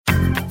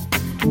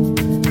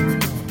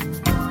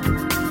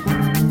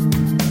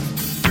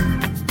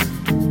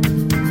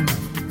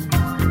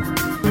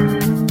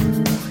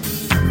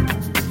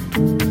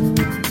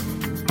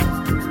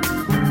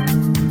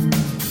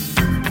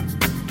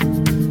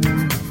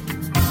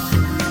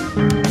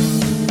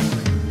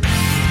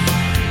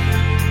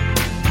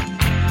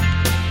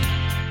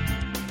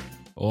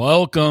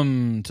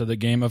Welcome to the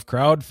Game of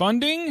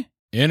Crowdfunding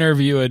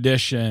Interview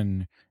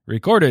Edition,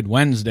 recorded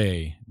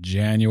Wednesday,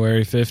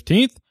 January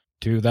 15th,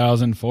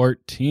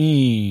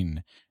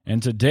 2014.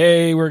 And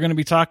today we're going to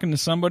be talking to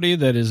somebody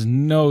that is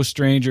no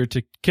stranger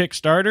to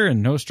Kickstarter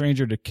and no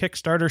stranger to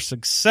Kickstarter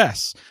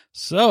success.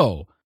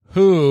 So,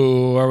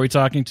 who are we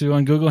talking to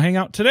on Google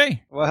Hangout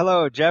today? Well,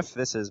 hello, Jeff.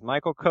 This is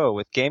Michael Coe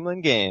with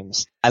Gamelin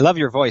Games. I love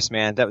your voice,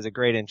 man. That was a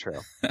great intro.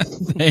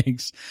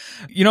 Thanks.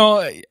 You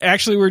know,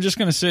 actually, we're just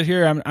going to sit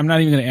here. I'm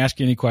not even going to ask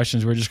you any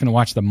questions. We're just going to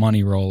watch the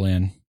money roll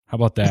in. How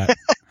about that?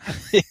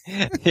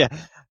 Yeah.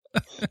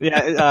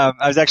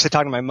 I was actually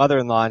talking to my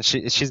mother-in-law, and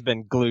she's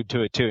been glued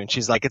to it too. And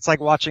she's like, it's like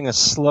watching a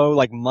slow,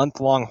 like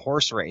month-long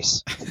horse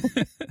race.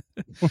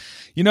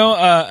 You know,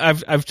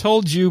 I've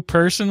told you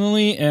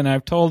personally, and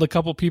I've told a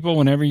couple people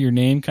whenever your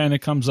name kind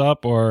of comes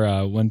up,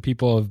 or when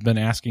people have been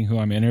asking who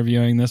I'm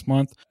interviewing this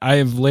month, I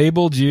have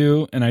labeled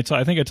you, and I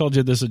think I told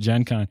you this at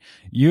Gen Con.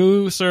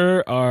 You,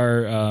 sir,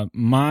 are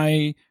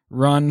my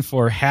run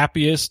for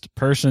happiest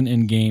person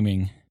in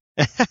gaming.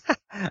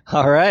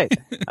 All right.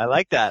 I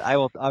like that. I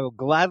will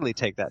gladly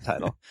take that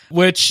title.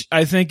 Which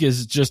I think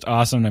is just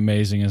awesome and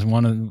amazing, is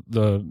one of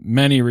the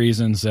many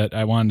reasons that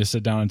I wanted to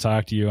sit down and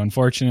talk to you.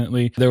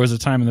 Unfortunately, there was a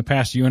time in the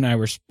past you and I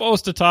were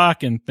supposed to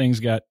talk and things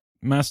got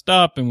messed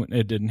up and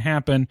it didn't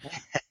happen.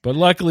 But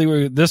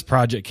luckily this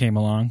project came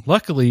along.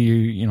 Luckily,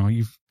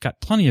 you've got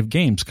plenty of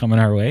games coming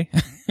our way.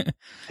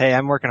 Hey,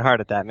 I'm working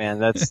hard at that, man.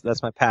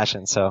 That's my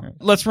passion. So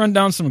let's run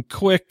down some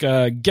quick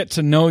get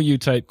to know you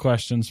type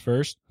questions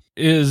first.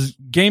 Is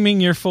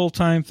gaming your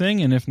full-time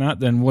thing? And if not,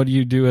 then what do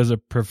you do as a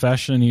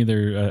profession,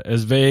 either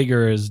as vague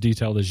or as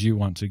detailed as you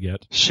want to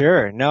get?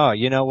 Sure. No,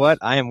 you know what?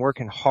 I am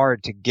working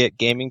hard to get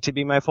gaming to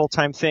be my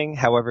full-time thing.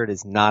 However, it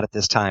is not at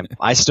this time.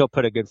 I still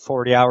put a good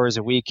 40 hours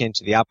a week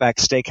into the Outback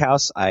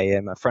Steakhouse. I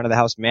am a front of the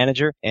house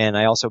manager, and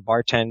I also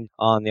bartend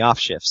on the off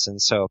shifts.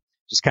 And so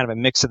just kind of a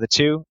mix of the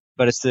two.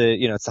 But it's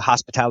the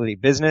hospitality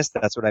business.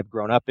 That's what I've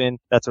grown up in.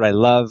 That's what I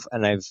love.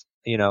 And I've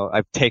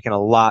taken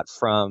a lot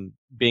from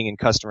being in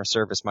customer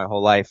service my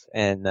whole life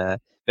and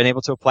been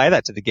able to apply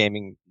that to the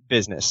gaming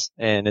business.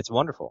 And it's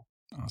wonderful.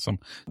 Awesome.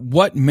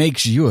 What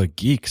makes you a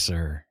geek,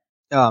 sir?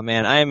 Oh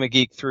man, I am a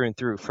geek through and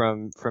through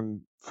from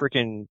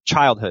freaking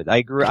childhood.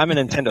 I'm a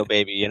Nintendo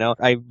baby,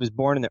 I was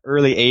born in the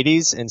early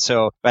 80s. And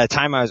so by the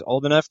time I was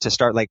old enough to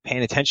start like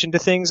paying attention to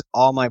things,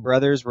 all my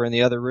brothers were in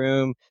the other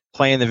room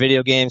playing the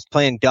video games,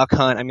 playing Duck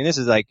Hunt. I mean, this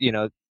is like,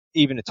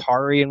 even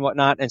Atari and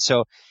whatnot. And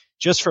so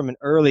just from an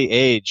early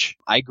age,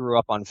 I grew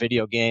up on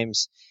video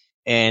games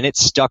and it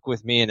stuck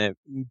with me in a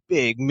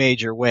big,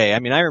 major way. I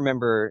mean, I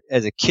remember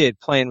as a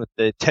kid playing with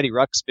the Teddy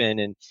Ruxpin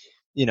and,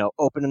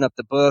 opening up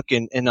the book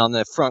and on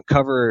the front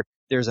cover,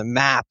 there's a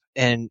map.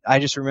 And I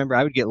just remember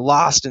I would get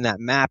lost in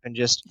that map and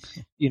just,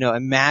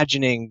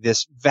 imagining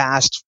this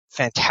vast,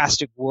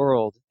 fantastic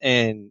world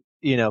and,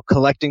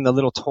 collecting the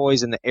little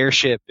toys and the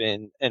airship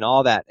and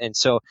all that. And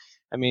so,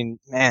 I mean,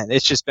 man,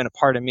 it's just been a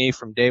part of me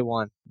from day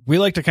one. We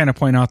like to kind of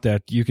point out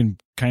that you can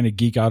kind of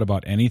geek out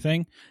about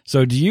anything.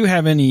 So do you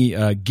have any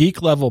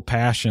geek level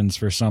passions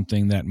for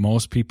something that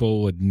most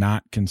people would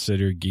not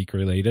consider geek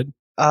related?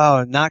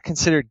 Oh, not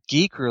considered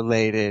geek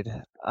related.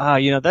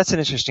 That's an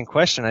interesting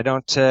question. I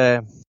don't,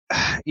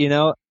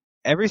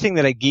 everything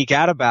that I geek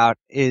out about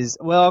is,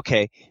 well,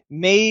 okay,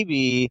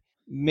 maybe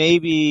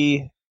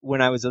when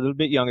I was a little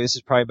bit younger, this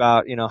is probably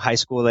about, high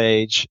school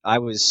age, I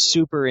was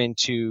super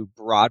into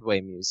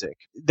Broadway music.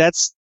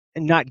 That's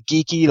not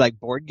geeky, like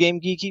board game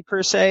geeky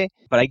per se,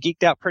 but I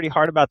geeked out pretty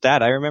hard about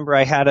that. I remember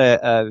I had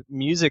a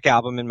music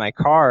album in my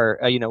car,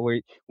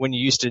 where when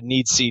you used to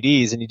need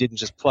CDs and you didn't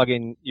just plug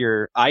in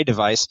your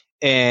iDevice,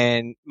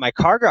 and my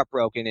car got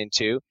broken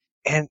into.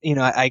 And,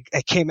 I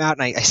came out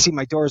and I see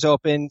my doors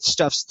open,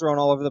 stuff's thrown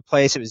all over the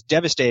place. It was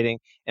devastating.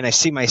 And I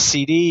see my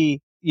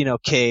CD,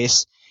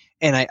 case,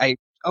 and I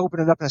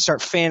open it up and I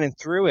start fanning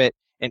through it,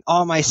 and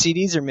all my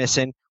CDs are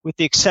missing with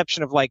the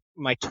exception of like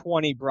my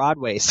 20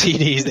 Broadway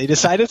CDs. They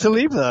decided to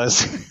leave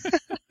those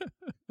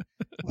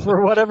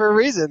for whatever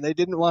reason. They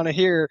didn't want to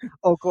hear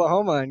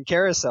Oklahoma and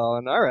Carousel,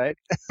 and all right.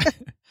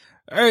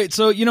 All right.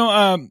 So,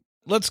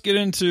 let's get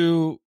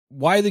into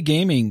why the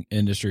gaming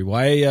industry,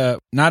 why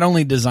not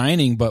only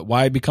designing, but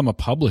why become a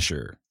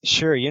publisher?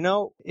 Sure.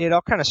 It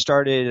all kind of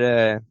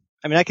started,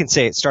 I can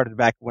say it started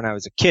back when I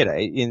was a kid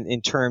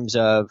in terms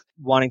of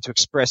wanting to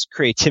express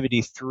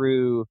creativity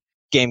through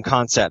game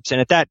concepts. And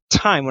at that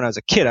time when I was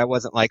a kid, I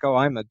wasn't like, oh,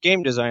 I'm a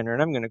game designer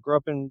and I'm going to grow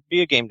up and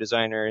be a game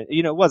designer.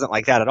 It wasn't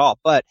like that at all.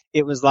 But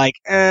it was like,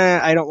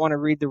 I don't want to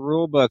read the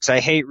rule books.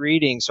 I hate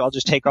reading. So I'll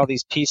just take all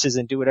these pieces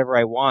and do whatever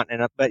I want.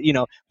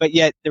 But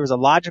yet there was a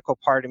logical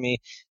part of me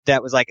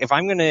that was like, if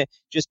I'm going to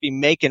just be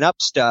making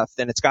up stuff,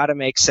 then it's got to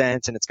make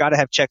sense and it's got to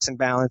have checks and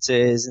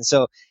balances. And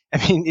so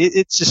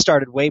it just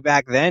started way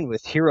back then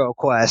with Hero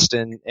Quest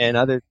and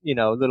other,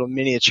 little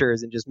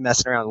miniatures and just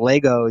messing around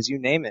Legos, you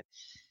name it.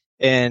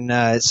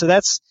 And so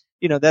that's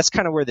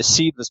kind of where the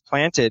seed was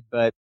planted.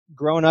 But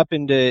growing up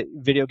into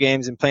video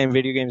games and playing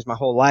video games my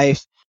whole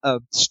life,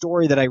 a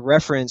story that I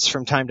reference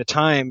from time to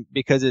time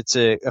because it's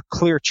a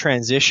clear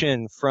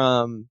transition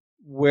from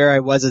where I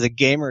was as a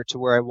gamer to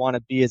where I want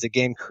to be as a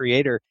game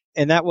creator.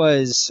 And that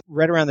was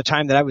right around the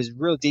time that I was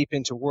real deep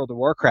into World of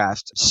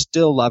Warcraft.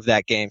 Still love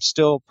that game.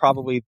 Still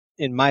probably,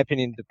 in my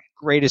opinion, the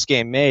greatest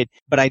game made.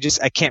 But I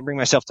can't bring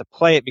myself to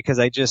play it because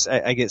I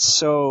get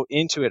so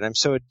into it. I'm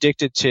so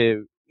addicted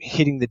to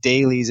hitting the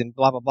dailies and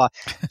blah, blah, blah.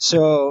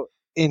 So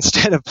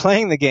instead of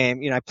playing the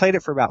game, I played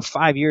it for about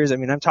 5 years. I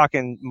mean, I'm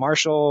talking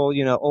Marshall,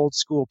 old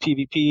school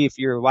PvP. If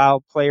you're a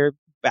WoW player,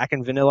 back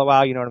in vanilla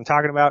WoW, you know what I'm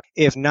talking about.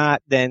 If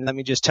not, then let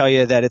me just tell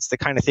you that it's the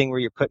kind of thing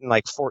where you're putting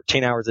like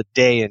 14 hours a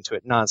day into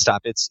it nonstop.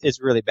 It's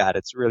really bad.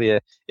 It's really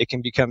it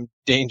can become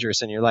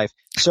dangerous in your life.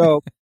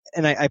 So,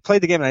 and I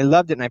played the game and I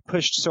loved it and I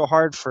pushed so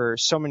hard for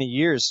so many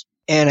years.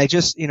 And I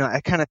just,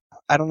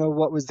 I don't know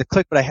what was the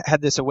click, but I had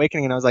this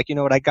awakening and I was like, you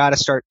know what, I got to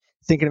start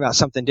thinking about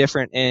something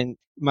different. And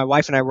my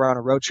wife and I were on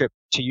a road trip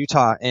to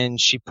Utah and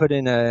she put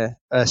in a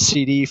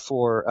CD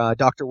for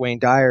Dr. Wayne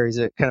Dyer. He's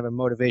a kind of a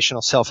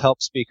motivational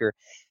self-help speaker.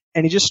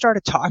 And he just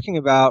started talking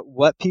about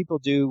what people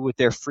do with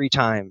their free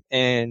time.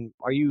 And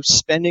are you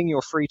spending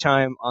your free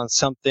time on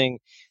something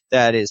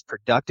that is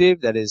productive,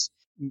 that is,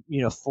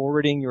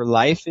 forwarding your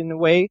life in a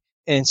way?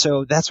 And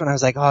so that's when I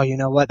was like, oh, you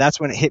know what?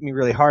 That's when it hit me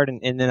really hard.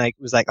 And then I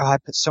was like, oh, I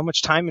put so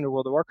much time into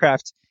World of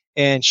Warcraft.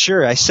 And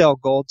sure, I sell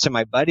gold to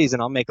my buddies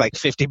and I'll make like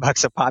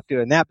 $50 a pop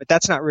doing that. But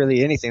that's not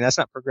really anything. That's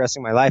not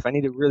progressing my life. I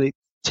need to really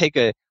take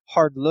a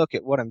hard look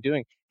at what I'm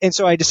doing. And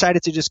so I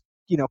decided to just,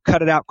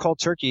 cut it out cold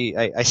turkey.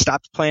 I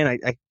stopped playing.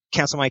 I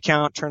canceled my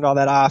account, turned all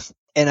that off.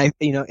 And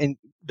and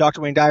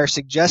Dr. Wayne Dyer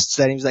suggests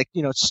that he was like,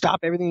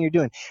 stop everything you're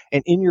doing.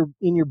 And in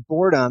your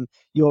boredom,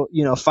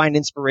 you'll, find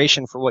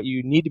inspiration for what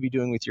you need to be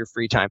doing with your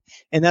free time.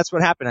 And that's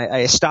what happened.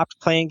 I stopped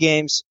playing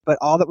games, but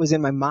all that was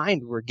in my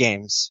mind were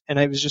games. And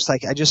I was just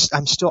like,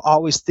 I'm still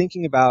always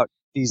thinking about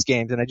these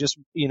games. And I just,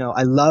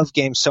 I love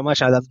games so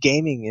much. I love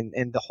gaming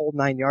and the whole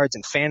 9 yards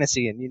and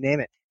fantasy and you name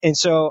it. And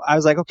so I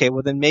was like, okay,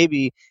 well then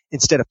maybe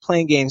instead of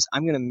playing games,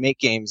 I'm going to make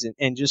games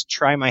and just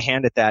try my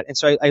hand at that. And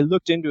so I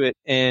looked into it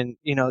and,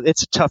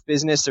 it's a tough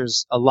business.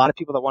 There's a lot of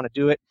people that want to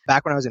do it.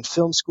 Back when I was in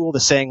film school, the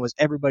saying was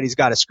everybody's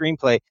got a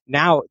screenplay.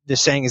 Now the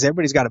saying is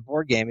everybody's got a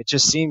board game. It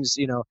just seems,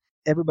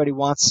 everybody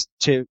wants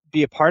to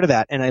be a part of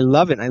that. And I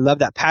love it. And I love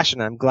that passion.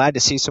 I'm glad to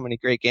see so many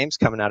great games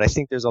coming out. I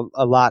think there's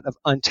a lot of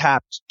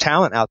untapped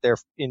talent out there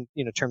in,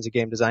 terms of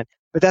game design.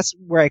 But that's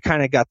where I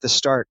kind of got the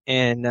start.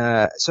 And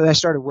so I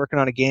started working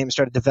on a game,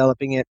 started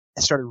developing it,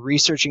 I started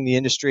researching the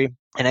industry.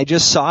 And I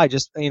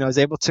was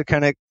able to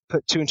kind of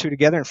put two and two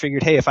together and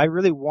figured, hey, if I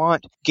really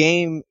want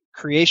game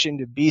creation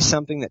to be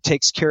something that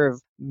takes care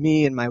of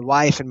me and my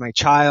wife and my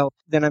child,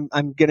 then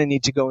I'm going to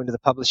need to go into the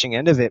publishing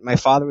end of it. My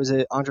father was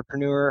an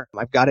entrepreneur.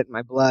 I've got it in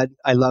my blood.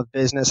 I love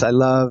business. I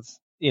love,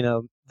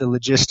 the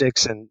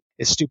logistics, and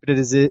as stupid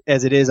as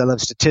it is, I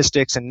love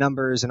statistics and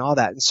numbers and all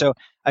that. And so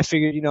I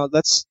figured,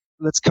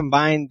 let's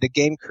combine the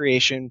game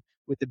creation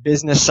with the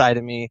business side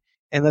of me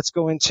and let's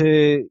go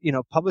into,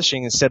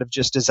 publishing instead of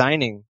just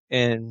designing.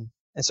 And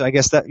so I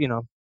guess that,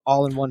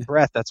 all in one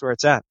breath, that's where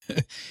it's at.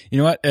 You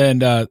know what?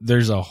 And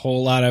there's a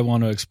whole lot I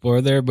want to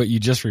explore there, but you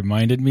just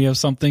reminded me of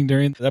something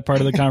during that part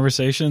of the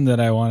conversation that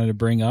I wanted to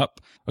bring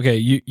up. Okay,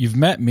 you've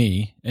met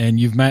me and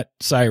you've met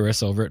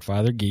Cyrus over at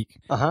Father Geek.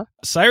 Uh-huh.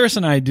 Cyrus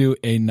and I do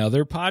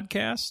another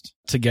podcast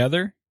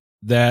together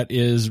that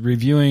is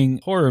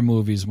reviewing horror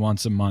movies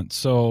once a month.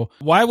 So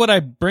why would I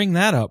bring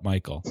that up,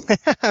 Michael?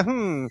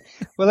 Well,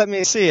 let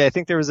me see. I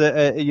think there was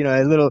a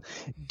little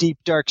deep,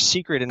 dark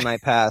secret in my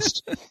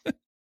past.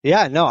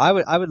 Yeah, no,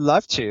 I would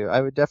love to. I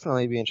would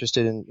definitely be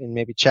interested in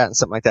maybe chatting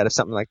something like that if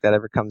something like that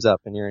ever comes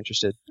up and you're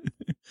interested.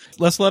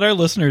 Let's let our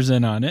listeners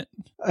in on it.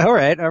 All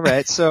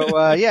right.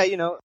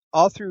 So,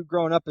 all through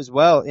growing up as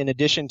well, in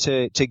addition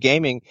to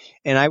gaming,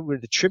 and I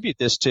would attribute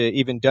this to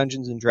even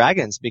Dungeons and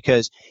Dragons,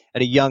 because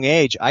at a young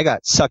age, I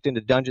got sucked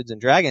into Dungeons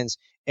and Dragons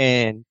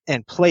and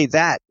played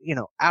that,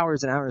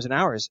 hours and hours and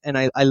hours. And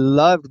I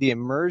loved the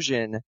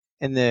immersion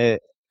and the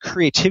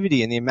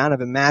creativity and the amount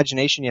of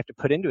imagination you have to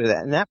put into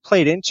that. And that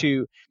played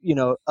into,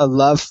 a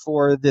love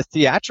for the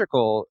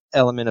theatrical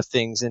element of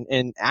things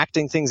and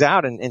acting things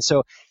out. And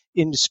so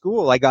in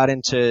school, I got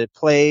into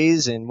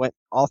plays and went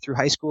all through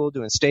high school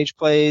doing stage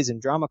plays and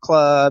drama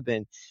club.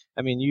 And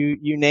I mean, you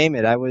name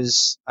it. I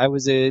was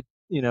a,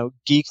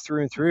 geek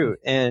through and through.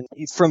 And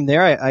from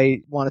there, I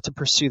wanted to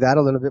pursue that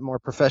a little bit more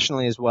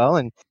professionally as well.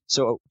 And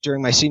so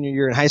during my senior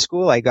year in high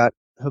school, I got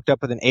hooked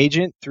up with an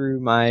agent through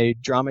my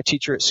drama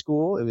teacher at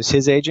school. It was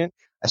his agent.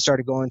 I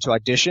started going to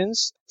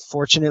auditions.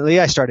 Fortunately,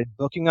 I started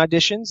booking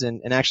auditions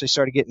and actually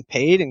started getting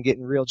paid and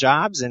getting real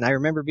jobs. And I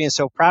remember being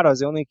so proud. I was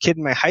the only kid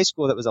in my high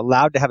school that was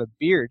allowed to have a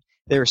beard.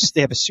 They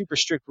have a super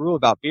strict rule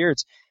about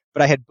beards,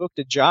 but I had booked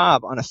a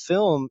job on a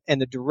film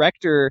and the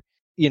director,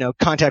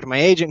 contacted my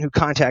agent, who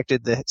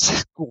contacted the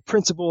school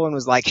principal and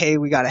was like, hey,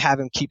 we got to have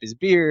him keep his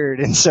beard.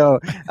 And so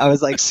I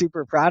was like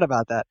super proud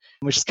about that,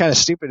 which is kind of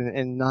stupid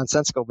and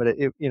nonsensical, but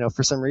it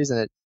for some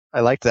reason I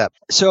liked that.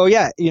 So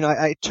yeah,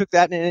 I took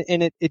that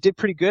and it did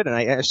pretty good. And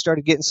I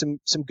started getting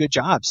some good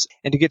jobs.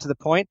 And to get to the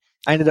point,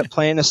 I ended up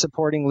playing a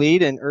supporting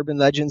lead in Urban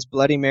Legends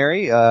Bloody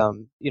Mary,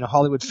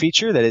 Hollywood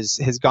feature that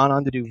has gone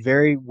on to do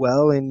very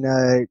well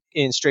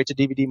in straight to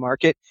DVD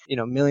market,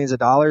 millions of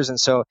dollars. And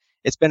so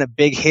it's been a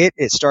big hit.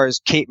 It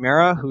stars Kate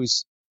Mara,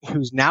 who's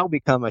now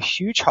become a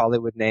huge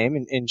Hollywood name,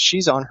 and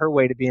she's on her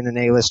way to being an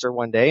A-lister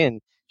one day.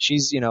 And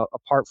she's,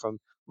 apart from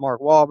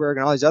Mark Wahlberg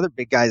and all these other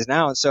big guys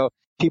now. And so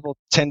people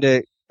tend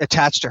to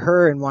attach to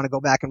her and want to go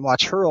back and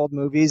watch her old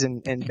movies,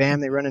 and bam,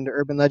 they run into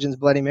Urban Legends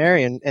Bloody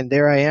Mary, and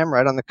there I am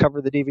right on the cover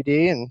of the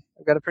DVD, and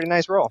I've got a pretty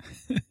nice role.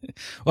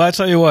 Well, I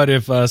tell you what,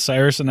 if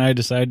Cyrus and I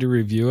decide to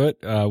review it,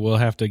 we'll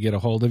have to get a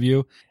hold of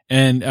you,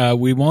 and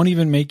we won't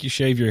even make you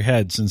shave your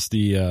head, since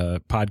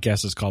the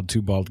podcast is called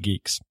Two Bald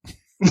Geeks.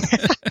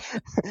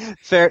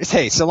 Fair.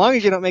 Hey, so long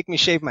as you don't make me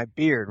shave my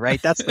beard,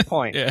 right? That's the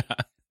point. Yeah.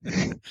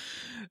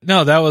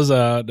 No, that was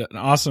an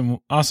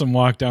awesome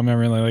walk down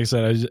memory lane. Like I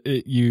said,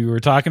 you were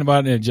talking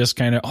about it, and it just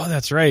kind of, oh,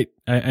 that's right.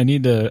 I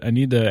need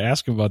to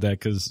ask him about that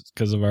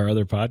because of our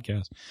other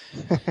podcast.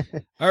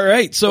 All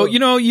right. So,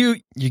 you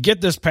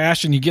get this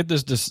passion, you get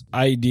this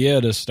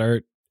idea to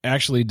start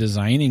actually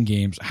designing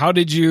games. How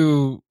did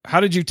you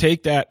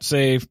take that,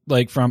 say,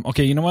 like from,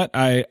 okay, you know what?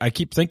 I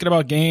keep thinking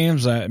about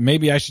games.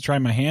 Maybe I should try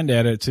my hand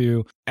at it,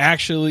 to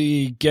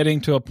actually getting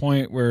to a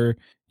point where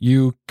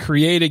you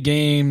create a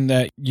game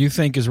that you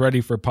think is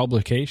ready for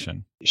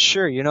publication?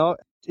 Sure.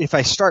 If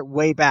I start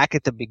way back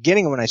at the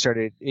beginning when I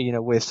started,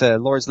 with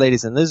Lords,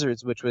 Ladies, and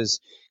Lizards, which was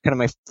kind of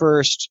my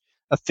first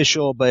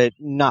official but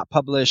not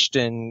published,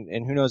 and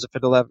who knows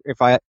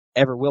if I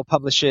ever will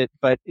publish it,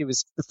 but it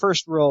was the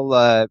first real,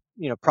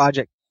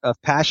 project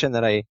of passion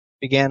that I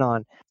began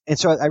on. And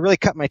so I really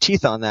cut my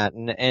teeth on that,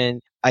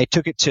 and I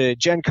took it to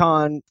Gen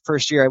Con.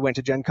 First year I went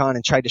to Gen Con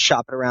and tried to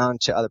shop it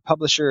around to other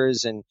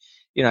publishers, and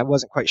I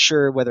wasn't quite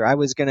sure whether I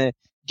was going to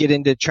get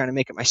into trying to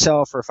make it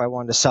myself or if I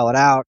wanted to sell it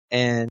out.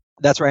 And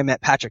that's where I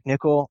met Patrick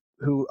Nickel,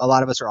 who a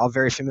lot of us are all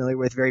very familiar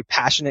with, very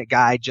passionate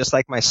guy, just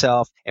like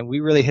myself. And we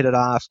really hit it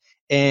off.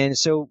 And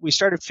so we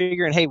started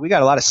figuring, hey, we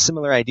got a lot of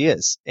similar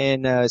ideas.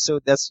 And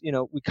so that's,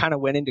 we kind of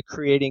went into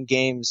creating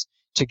games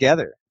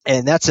together.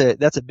 And that's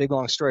a big,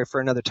 long story for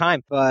another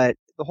time. But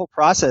the whole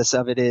process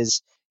of it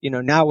is,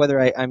 now whether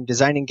I'm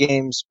designing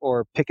games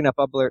or picking up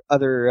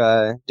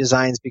other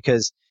designs,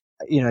 because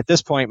at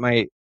this point,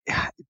 my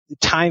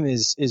time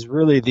is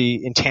really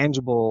the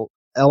intangible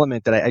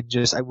element that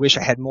I wish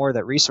I had more of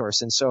that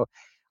resource. And so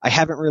I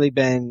haven't really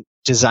been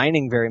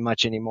designing very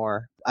much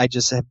anymore. I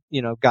just have,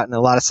 gotten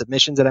a lot of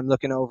submissions that I'm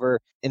looking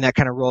over, and that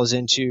kind of rolls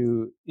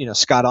into,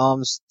 Scott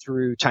Alms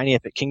through Tiny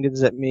Epic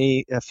Kingdoms at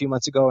me a few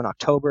months ago in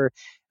October.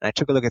 And I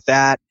took a look at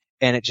that,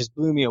 and it just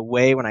blew me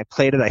away. When I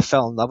played it, I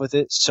fell in love with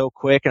it so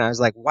quick, and I was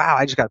like, wow,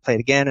 I just got to play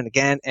it again and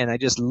again. And I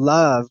just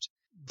loved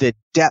the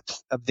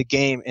depth of the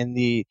game and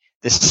the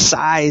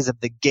size of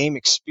the game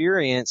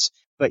experience,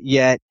 but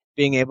yet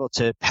being able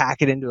to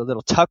pack it into a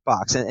little tuck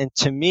box. And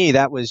to me,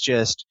 that was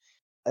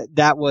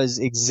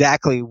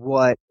exactly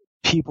what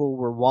people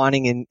were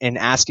wanting and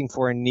asking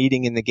for and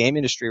needing in the game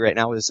industry right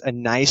now, was a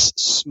nice,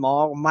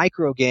 small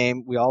micro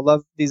game. We all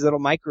love these little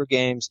micro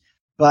games,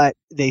 but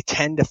they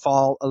tend to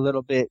fall a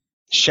little bit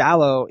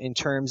shallow in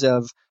terms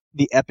of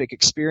the epic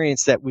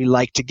experience that we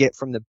like to get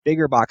from the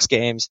bigger box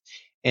games.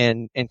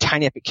 And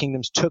Tiny Epic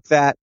Kingdoms took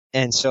that.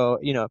 And so,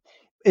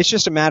 it's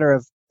just a matter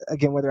of,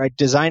 again, whether I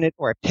design it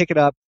or I pick it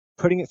up,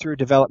 putting it through a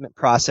development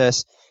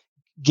process,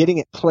 getting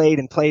it played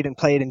and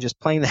just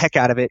playing the heck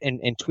out of it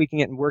and tweaking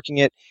it and working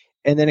it,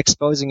 and then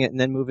exposing it and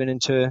then moving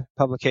into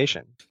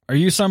publication. Are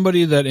you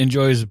somebody that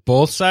enjoys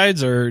both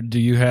sides, or do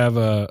you have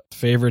a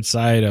favorite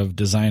side of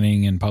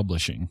designing and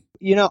publishing?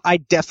 I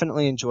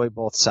definitely enjoy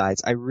both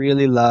sides. I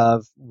really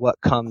love what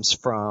comes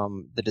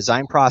from the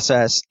design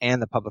process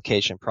and the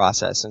publication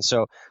process. And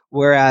so,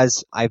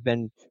 whereas I've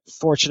been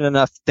fortunate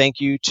enough, thank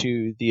you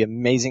to the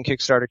amazing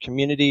Kickstarter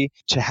community,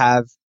 to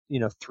have,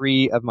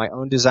 3 of my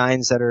own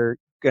designs that are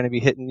going to be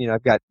hitting.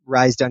 I've got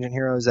Rise Dungeon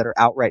Heroes that are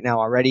out right now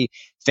already.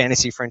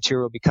 Fantasy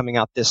Frontier will be coming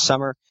out this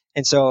summer.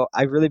 And so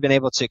I've really been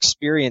able to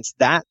experience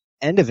that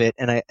end of it.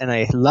 And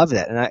I love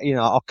that. And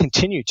I'll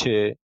continue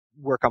to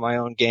work on my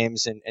own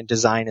games and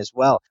design as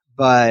well.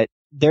 But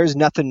there's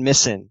nothing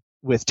missing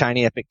with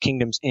Tiny Epic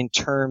Kingdoms in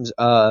terms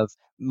of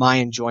my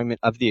enjoyment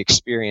of the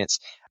experience.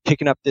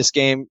 Picking up this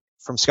game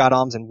from Scott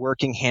Alms and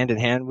working hand in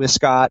hand with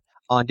Scott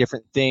on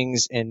different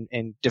things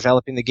and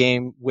developing the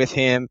game with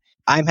him,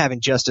 I'm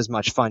having just as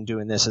much fun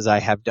doing this as I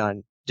have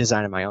done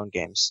designing my own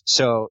games.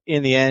 So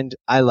in the end,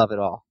 I love it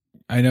all.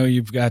 I know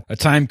you've got a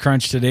time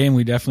crunch today, and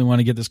we definitely want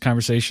to get this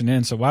conversation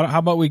in. So how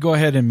about we go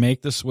ahead and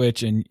make the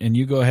switch, and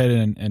you go ahead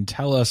and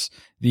tell us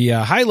the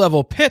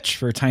high-level pitch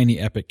for Tiny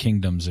Epic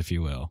Kingdoms, if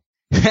you will.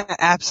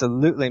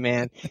 Absolutely,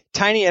 man.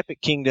 Tiny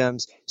Epic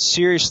Kingdoms,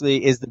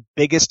 seriously, is the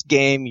biggest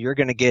game you're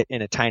going to get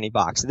in a tiny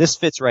box. This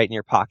fits right in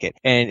your pocket,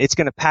 and it's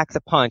going to pack the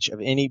punch of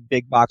any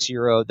big box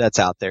Euro that's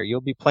out there.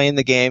 You'll be playing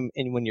the game,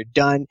 and when you're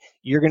done,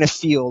 you're going to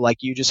feel like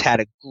you just had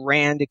a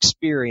grand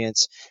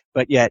experience,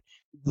 but yet,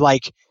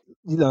 like,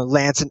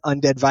 Lance and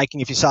Undead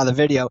Viking, if you saw the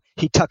video,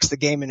 he tucks the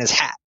game in his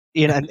hat.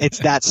 It's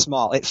that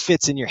small. It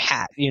fits in your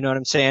hat. You know what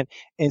I'm saying?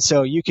 And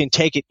so you can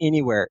take it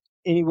anywhere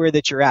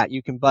that you're at.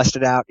 You can bust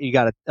it out. You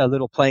got a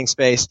little playing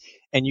space,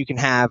 and you can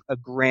have a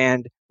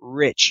grand,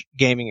 rich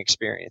gaming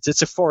experience.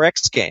 It's a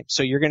 4X game.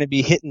 So you're going to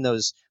be hitting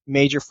those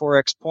major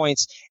 4X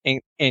points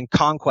and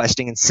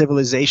conquesting and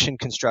civilization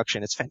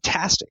construction. It's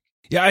fantastic.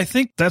 Yeah, I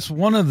think that's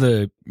one of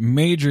the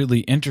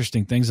majorly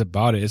interesting things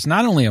about it. It's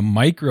not only a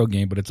micro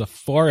game, but it's a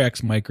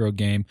 4X micro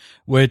game,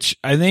 which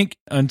I think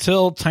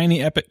until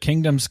Tiny Epic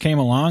Kingdoms came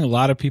along, a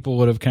lot of people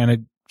would have kind of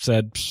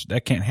said,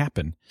 that can't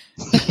happen.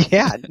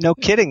 Yeah, no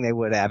kidding, they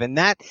would have. And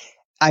that,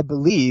 I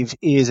believe,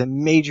 is a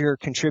major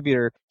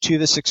contributor to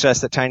the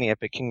success that Tiny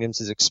Epic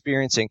Kingdoms is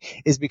experiencing,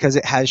 is because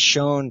it has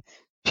shown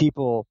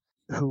people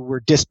who were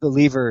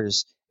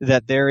disbelievers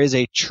that there is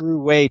a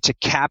true way to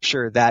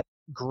capture that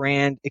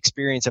grand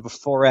experience of a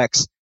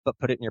 4X, but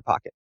put it in your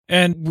pocket.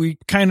 And we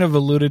kind of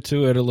alluded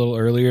to it a little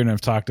earlier, and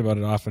I've talked about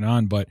it off and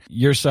on, but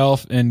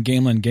yourself and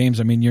Gamelyn Games,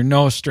 I mean, you're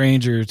no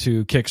stranger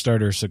to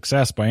Kickstarter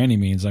success by any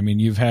means. I mean,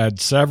 you've had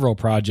several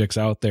projects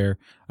out there.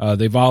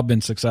 They've all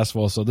been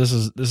successful. So this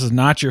is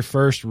not your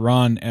first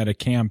run at a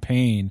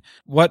campaign.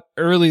 What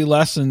early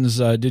lessons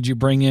did you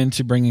bring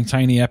into bringing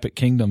Tiny Epic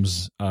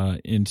Kingdoms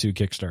into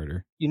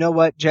Kickstarter? You know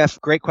what,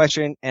 Jeff? Great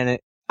question. And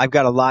I've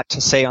got a lot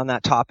to say on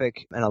that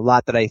topic, and a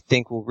lot that I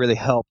think will really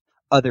help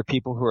other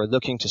people who are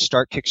looking to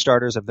start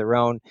Kickstarters of their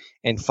own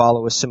and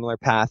follow a similar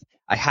path.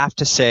 I have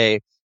to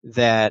say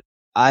that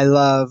I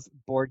love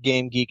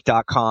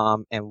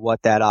BoardGameGeek.com and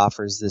what that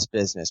offers this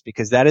business,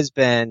 because that has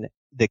been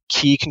the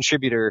key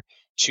contributor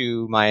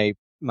to my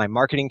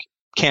marketing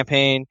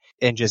campaign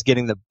and just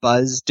getting the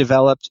buzz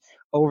developed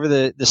over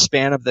the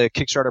span of the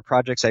Kickstarter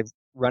projects I've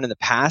run in the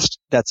past.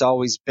 That's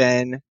always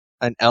been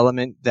an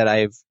element that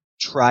I've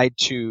tried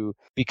to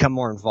become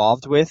more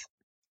involved with.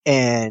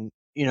 And,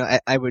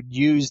 I would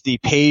use the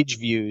page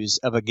views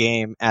of a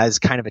game as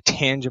kind of a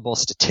tangible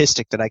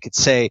statistic that I could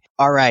say,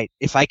 all right,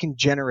 if I can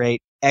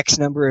generate X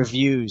number of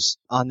views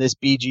on this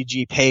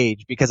BGG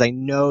page, because I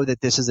know that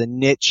this is a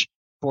niche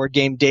board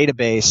game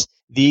database,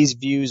 these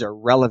views are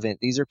relevant.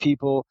 These are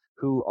people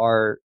who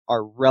are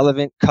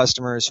relevant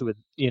customers who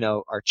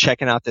are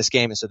checking out this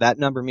game. And so that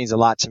number means a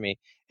lot to me.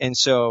 And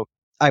so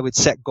I would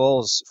set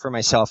goals for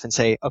myself and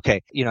say,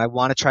 okay, I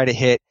want to try to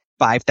hit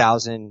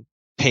 5,000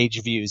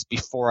 page views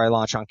before I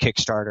launch on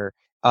Kickstarter.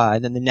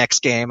 And then the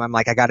next game, I'm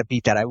like, I got to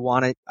beat that. I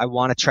want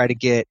to try to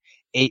get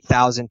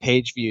 8,000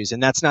 page views.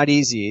 And that's not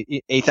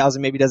easy.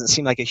 8,000 maybe doesn't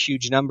seem like a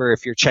huge number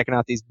if you're checking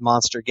out these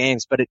monster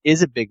games, but it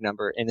is a big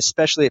number. And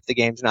especially if the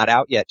game's not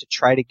out yet, to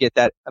try to get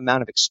that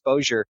amount of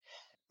exposure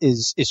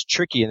is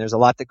tricky. And there's a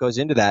lot that goes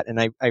into that. And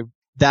I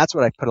that's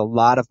what I put a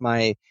lot of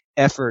my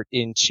effort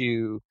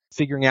into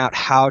figuring out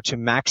how to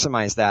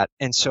maximize that.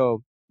 And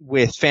so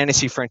with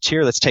Fantasy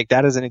Frontier, let's take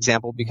that as an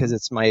example, because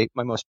it's my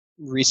most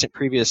recent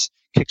previous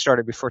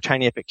Kickstarter before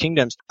Tiny Epic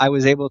Kingdoms. I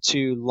was able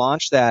to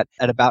launch that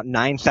at about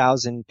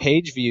 9,000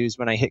 page views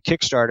when I hit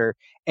Kickstarter.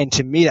 And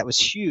to me, that was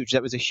huge.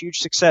 That was a huge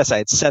success. I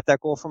had set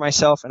that goal for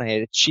myself and I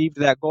had achieved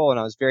that goal, and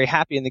I was very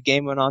happy, and the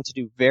game went on to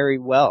do very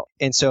well.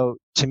 And so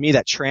to me,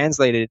 that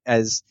translated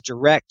as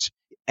direct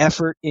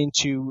effort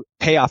into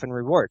payoff and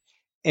reward.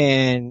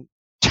 And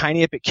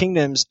Tiny Epic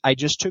Kingdoms, I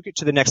just took it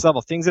to the next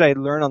level. Things that I had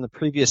learned on the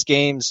previous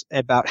games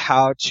about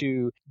how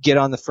to get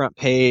on the front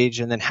page,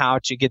 and then how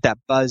to get that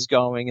buzz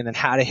going, and then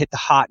how to hit the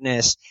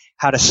hotness,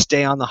 how to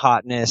stay on the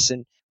hotness,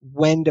 and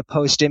when to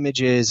post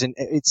images, and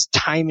it's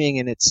timing,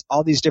 and it's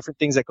all these different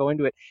things that go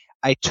into it.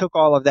 I took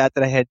all of that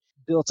I had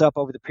built up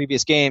over the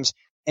previous games,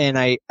 and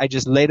I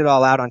just laid it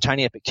all out on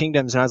Tiny Epic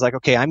Kingdoms, and I was like,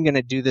 okay, I'm going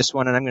to do this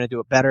one, and I'm going to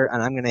do it better,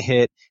 and I'm going to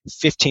hit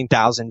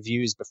 15,000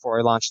 views before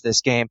I launch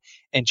this game.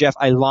 And Jeff,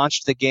 I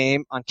launched the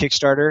game on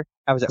Kickstarter.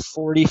 I was at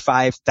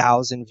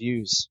 45,000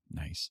 views.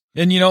 Nice.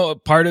 And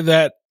part of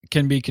that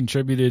can be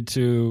contributed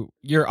to,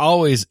 you're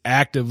always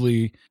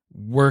actively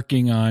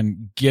working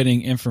on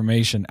getting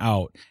information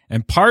out.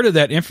 And part of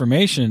that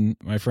information,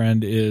 my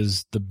friend,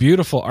 is the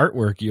beautiful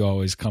artwork you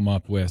always come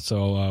up with.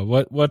 So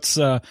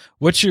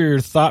what's your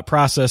thought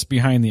process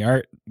behind the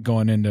art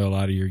going into a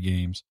lot of your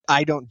games?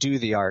 I don't do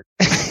the art.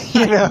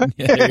 Yeah.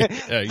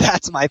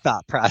 That's my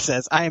thought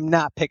process. I am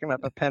not picking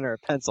up a pen or a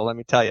pencil, let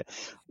me tell you.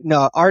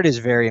 No, art is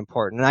very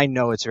important, and I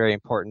know it's very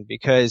important,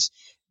 because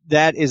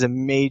that is a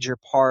major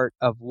part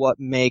of what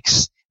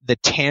makes the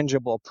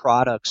tangible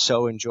product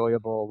so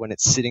enjoyable when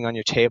it's sitting on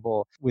your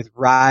table. With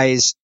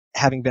Rise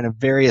having been a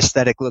very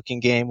aesthetic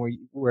looking game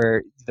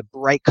where the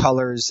bright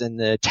colors and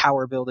the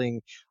tower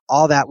building,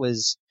 all that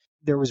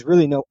there was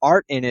really no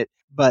art in it,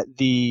 but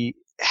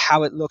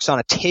how it looks on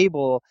a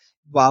table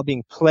while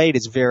being played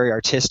is very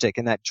artistic,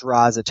 and that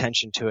draws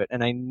attention to it.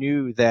 And I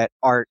knew that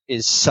art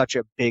is such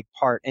a big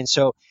part. And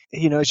so,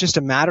 it's just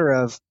a matter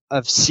of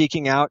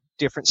seeking out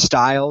different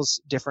styles,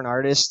 different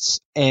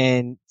artists.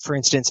 And for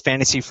instance,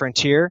 Fantasy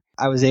Frontier,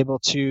 I was able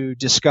to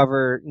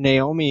discover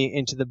Naomi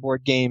into the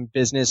board game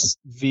business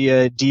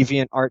via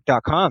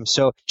DeviantArt.com.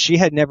 So she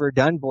had never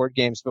done board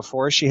games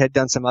before. She had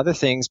done some other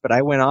things, but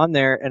I went on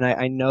there and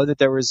I know that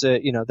there was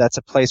that's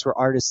a place where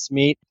artists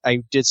meet.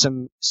 I did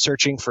some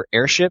searching for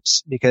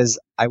airships because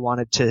I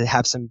wanted to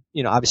have some,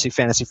 obviously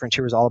Fantasy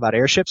Frontier was all about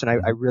airships, and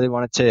I really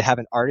wanted to have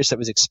an artist that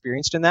was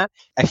experienced in that.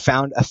 I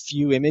found a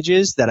few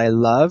images that I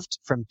loved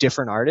from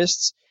different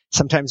artists.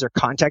 Sometimes their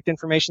contact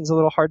information is a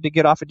little hard to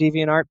get off of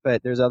DeviantArt,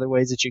 but there's other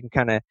ways that you can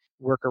kind of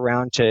work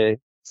around to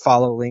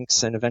follow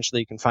links, and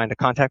eventually you can find a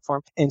contact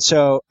form. And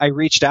so I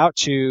reached out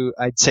to,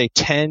 I'd say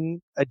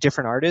 10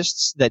 different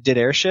artists that did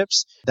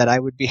airships that I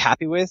would be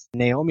happy with.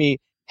 Naomi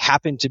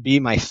happened to be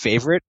my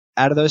favorite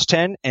out of those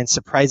 10. And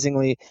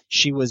surprisingly,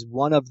 she was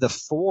one of the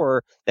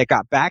 4 that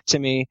got back to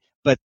me,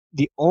 but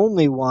the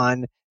only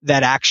one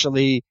that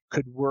actually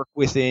could work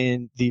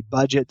within the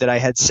budget that I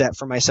had set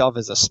for myself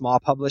as a small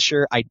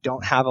publisher. I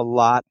don't have a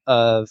lot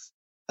of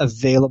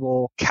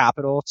available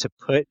capital to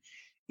put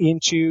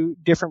into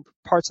different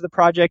parts of the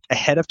project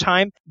ahead of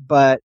time,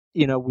 but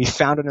we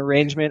found an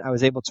arrangement. I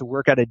was able to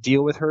work out a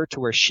deal with her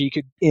to where she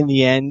could, in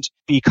the end,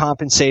 be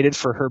compensated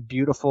for her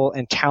beautiful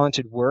and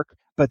talented work.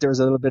 But there was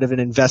a little bit of an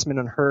investment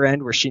on her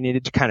end where she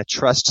needed to kind of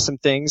trust some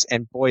things.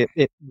 And boy,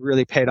 it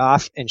really paid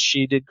off. And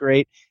she did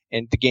great.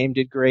 And the game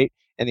did great.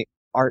 And the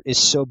art is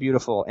so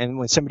beautiful. And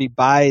when somebody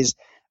buys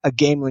a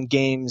Gamelyn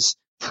Games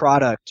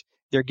product,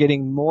 they're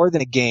getting more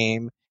than a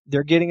game.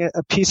 They're getting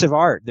a piece of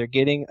art. They're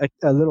getting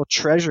a little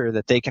treasure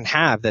that they can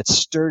have that's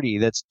sturdy,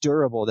 that's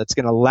durable, that's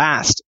going to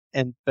last,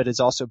 but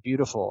is also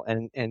beautiful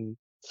and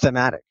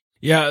thematic.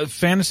 Yeah,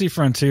 Fantasy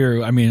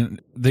Frontier, I mean,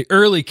 the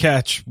early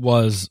catch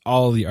was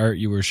all the art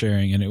you were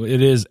sharing, and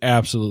it is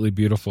absolutely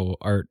beautiful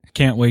art.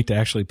 Can't wait to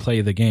actually play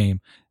the game.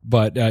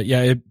 But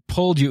it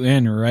pulled you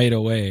in right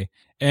away.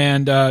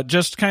 And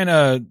just kind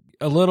of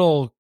a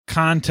little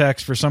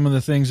context for some of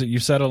the things that you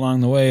said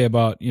along the way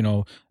about,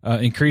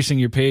 increasing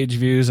your page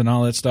views and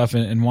all that stuff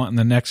and wanting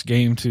the next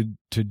game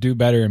to do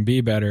better and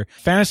be better.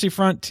 Fantasy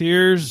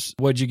Frontiers,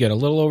 what'd you get? A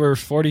little over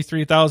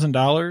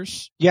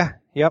 $43,000? Yeah.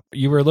 Yep.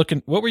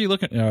 What were you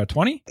looking,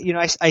 20?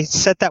 I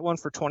set that one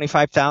for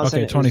 25,000.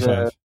 Okay,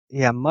 25.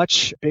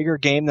 Much bigger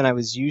game than I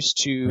was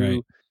used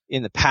to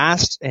in the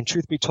past. And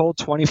truth be told,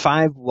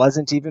 25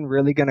 wasn't even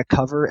really going to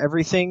cover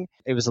everything.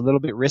 It was a little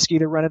bit risky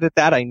to run it at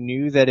that. I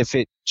knew that if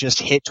it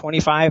just hit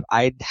 25,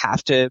 I'd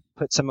have to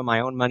put some of my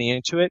own money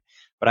into it.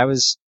 But it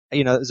was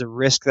a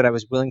risk that I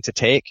was willing to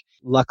take.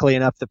 Luckily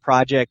enough, the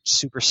project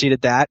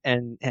superseded that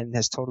and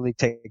has totally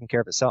taken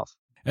care of itself.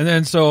 And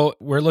then so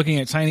we're looking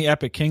at Tiny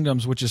Epic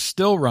Kingdoms, which is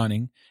still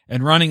running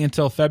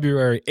until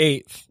February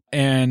 8th.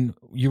 And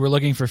you were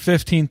looking for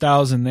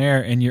 $15,000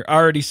 there, and you're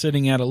already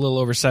sitting at a little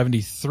over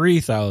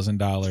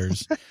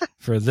 $73,000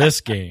 for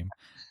this game.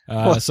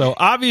 So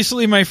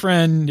obviously, my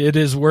friend, it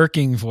is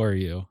working for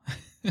you.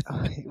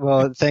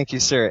 Well, thank you,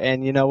 sir.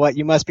 And you know what?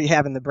 You must be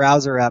having the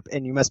browser up,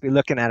 and you must be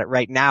looking at it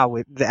right now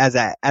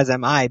as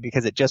am I,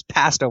 because it just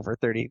passed over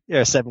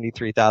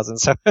 73,000.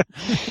 So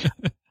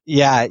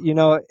yeah,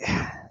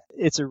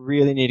 it's a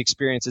really neat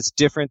experience. It's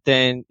different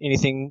than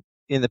anything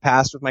in the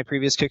past with my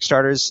previous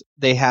Kickstarters.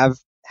 They have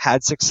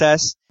had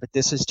success, but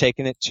this has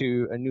taken it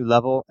to a new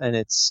level, and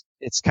it's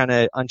kind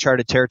of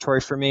uncharted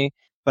territory for me,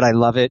 but I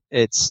love it.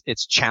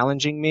 It's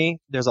challenging me.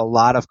 There's a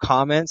lot of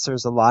comments.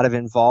 There's a lot of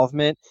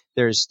involvement.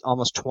 There's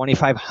almost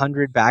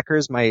 2,500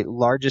 backers. My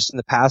largest in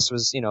the past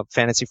was,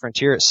 Fantasy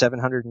Frontier at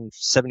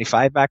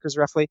 775 backers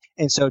roughly.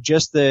 And so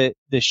just the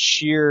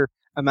sheer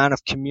amount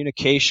of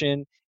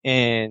communication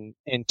and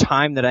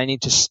time that I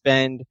need to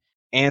spend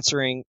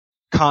answering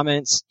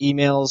comments,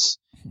 emails,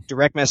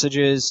 direct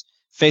messages,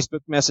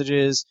 Facebook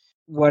messages,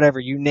 whatever,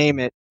 you name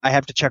it. I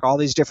have to check all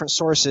these different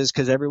sources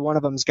because every one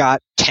of them's got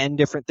 10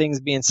 different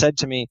things being said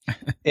to me.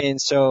 And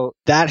so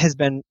that has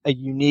been a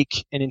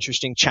unique and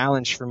interesting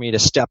challenge for me to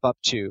step up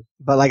to.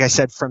 But like I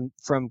said, from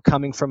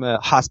coming from a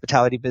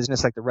hospitality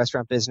business like the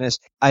restaurant business,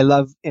 I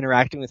love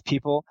interacting with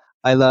people.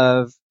 I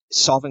love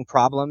solving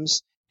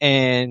problems.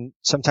 And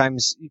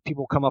sometimes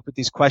people come up with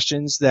these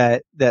questions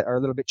that are a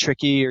little bit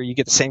tricky, or you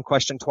get the same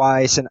question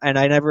twice. And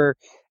I never,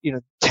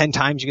 10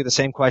 times you get the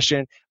same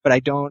question, but I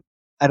don't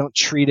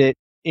treat it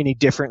any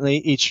differently.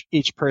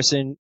 Each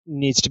person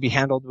needs to be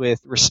handled with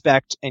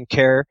respect and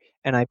care,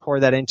 and I pour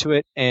that into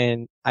it.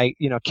 And I,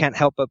 can't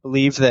help but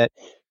believe that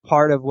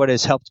part of what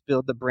has helped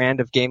build the brand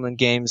of Gamelyn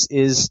Games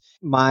is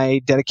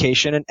my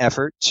dedication and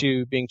effort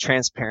to being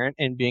transparent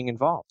and being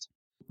involved.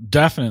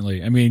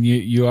 Definitely. I mean,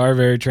 you are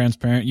very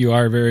transparent. You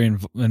are very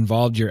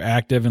involved. You're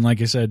active. And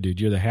like I said,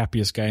 dude, you're the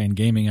happiest guy in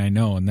gaming I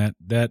know. And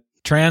that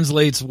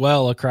translates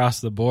well across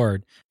the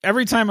board.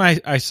 Every time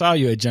I saw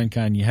you at Gen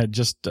Con, you had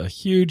just a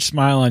huge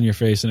smile on your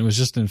face, and it was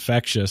just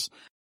infectious.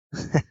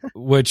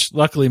 Which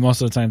luckily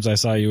most of the times I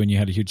saw you and you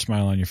had a huge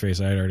smile on your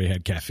face, I had already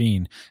had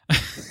caffeine.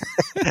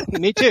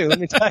 Me too. Let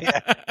me tell you.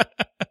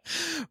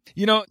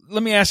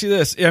 Let me ask you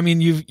this. I mean,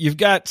 you've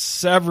got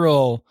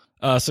several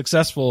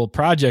successful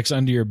projects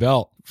under your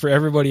belt. For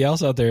everybody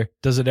else out there,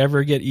 does it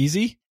ever get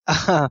easy?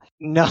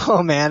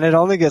 No, man, it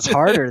only gets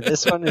harder.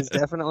 This one is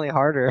definitely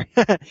harder,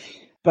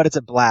 but it's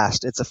a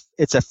blast.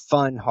 It's a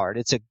fun hard.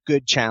 It's a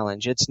good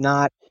challenge. It's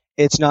not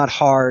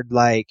hard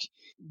like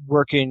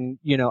working,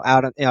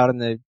 out in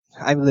the,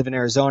 I live in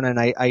Arizona and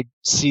I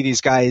see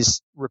these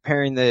guys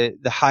repairing the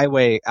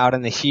highway out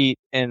in the heat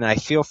and I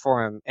feel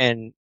for them.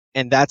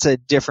 And that's a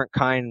different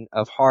kind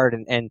of hard.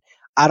 And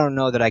I don't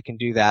know that I can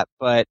do that,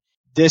 but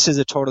this is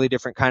a totally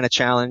different kind of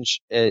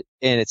challenge. And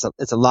it's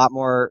a lot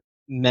more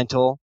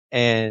mental,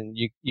 and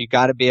you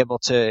got to be able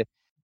to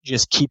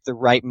just keep the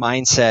right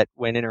mindset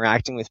when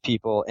interacting with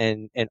people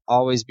and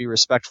always be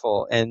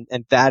respectful. And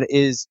that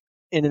is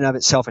in and of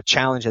itself a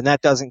challenge. And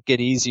that doesn't get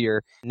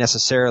easier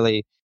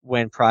necessarily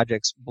when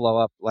projects blow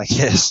up like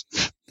this.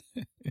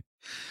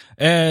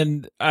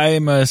 And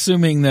I'm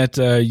assuming that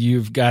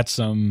you've got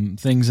some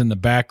things in the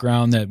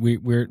background that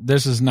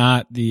this is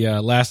not the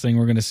last thing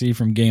we're going to see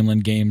from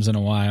Gamelyn Games in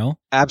a while.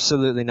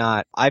 Absolutely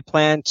not. I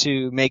plan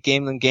to make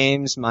Gamelyn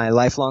Games my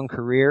lifelong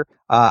career.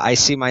 I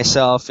see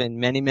myself in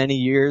many, many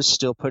years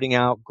still putting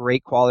out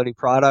great quality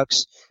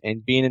products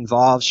and being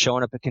involved,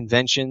 showing up at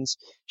conventions,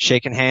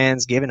 shaking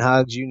hands, giving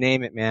hugs, you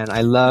name it, man.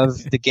 I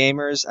love the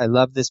gamers. I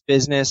love this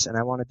business, and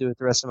I want to do it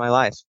the rest of my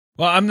life.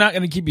 Well, I'm not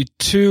going to keep you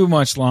too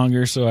much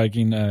longer, so I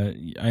can.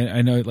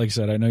 I know, like I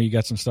said, I know you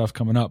got some stuff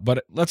coming up,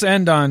 but let's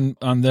end on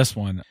this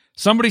one.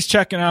 Somebody's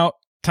checking out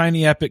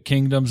Tiny Epic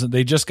Kingdoms, and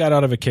they just got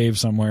out of a cave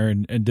somewhere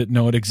and didn't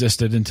know it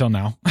existed until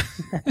now.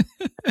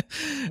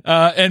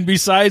 And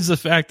besides the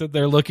fact that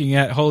they're looking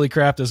at, holy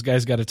crap, this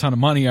guy's got a ton of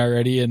money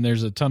already, and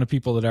there's a ton of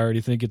people that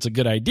already think it's a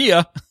good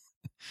idea.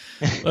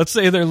 Let's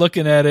say they're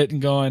looking at it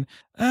and going,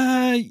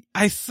 I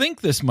think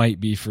this might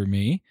be for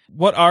me.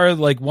 What are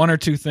like one or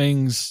two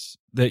things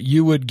that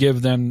you would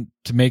give them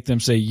to make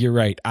them say, you're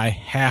right, I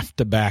have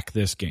to back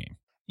this game?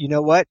 You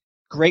know what?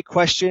 Great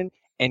question.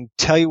 And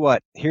tell you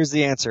what, here's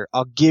the answer.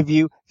 I'll give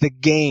you the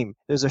game.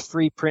 There's a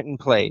free print and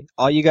play.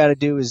 All you got to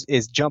do is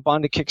jump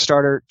onto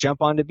Kickstarter,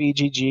 jump onto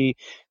BGG,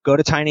 go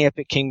to Tiny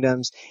Epic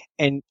Kingdoms,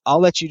 and I'll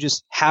let you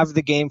just have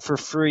the game for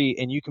free,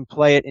 and you can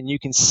play it and you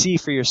can see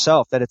for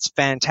yourself that it's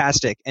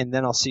fantastic. And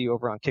then I'll see you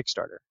over on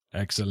Kickstarter.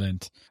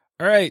 Excellent.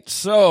 All right,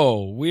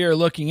 so we are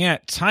looking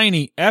at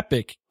Tiny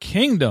Epic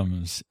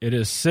Kingdoms. It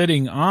is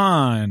sitting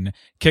on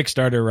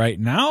Kickstarter right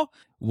now.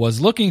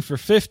 Was looking for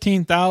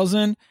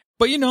 $15,000,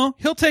 but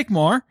he'll take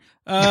more.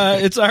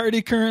 It's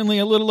already currently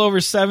a little over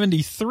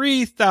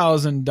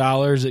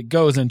 $73,000. It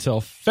goes until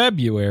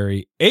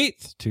February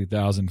 8th,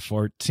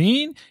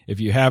 2014. If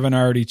you haven't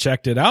already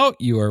checked it out,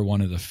 you are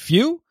one of the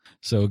few.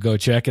 So go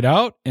check it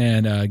out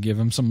and give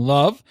him some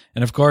love.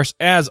 And of course,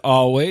 as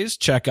always,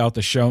 check out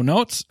the show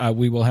notes.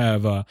 We will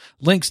have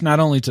links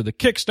not only to the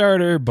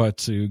Kickstarter, but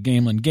to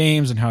Gamelyn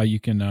Games and how you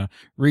can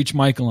reach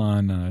Michael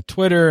on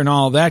Twitter and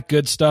all that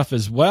good stuff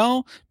as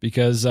well,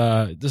 because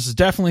this is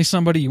definitely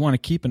somebody you want to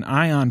keep an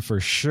eye on for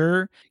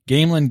sure.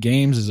 Gamelyn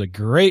Games is a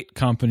great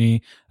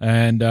company.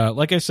 And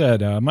like I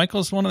said,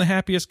 Michael's one of the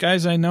happiest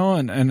guys I know,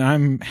 and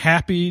I'm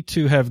happy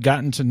to have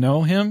gotten to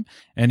know him.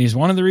 And he's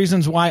one of the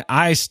reasons why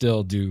I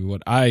still do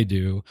what I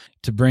do,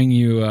 to bring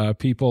you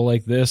people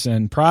like this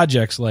and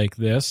projects like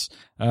this,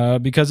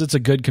 because it's a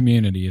good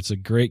community. It's a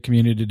great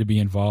community to be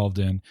involved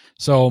in.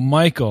 So,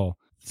 Michael,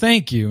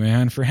 thank you,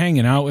 man, for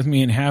hanging out with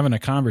me and having a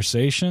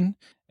conversation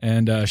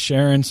and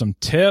sharing some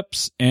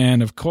tips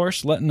and, of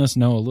course, letting us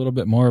know a little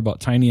bit more about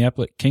Tiny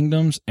Epic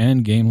Kingdoms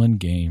and Gamelyn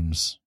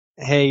Games.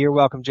 Hey, you're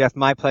welcome, Jeff.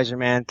 My pleasure,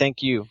 man.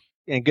 Thank you.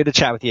 And good to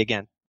chat with you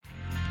again.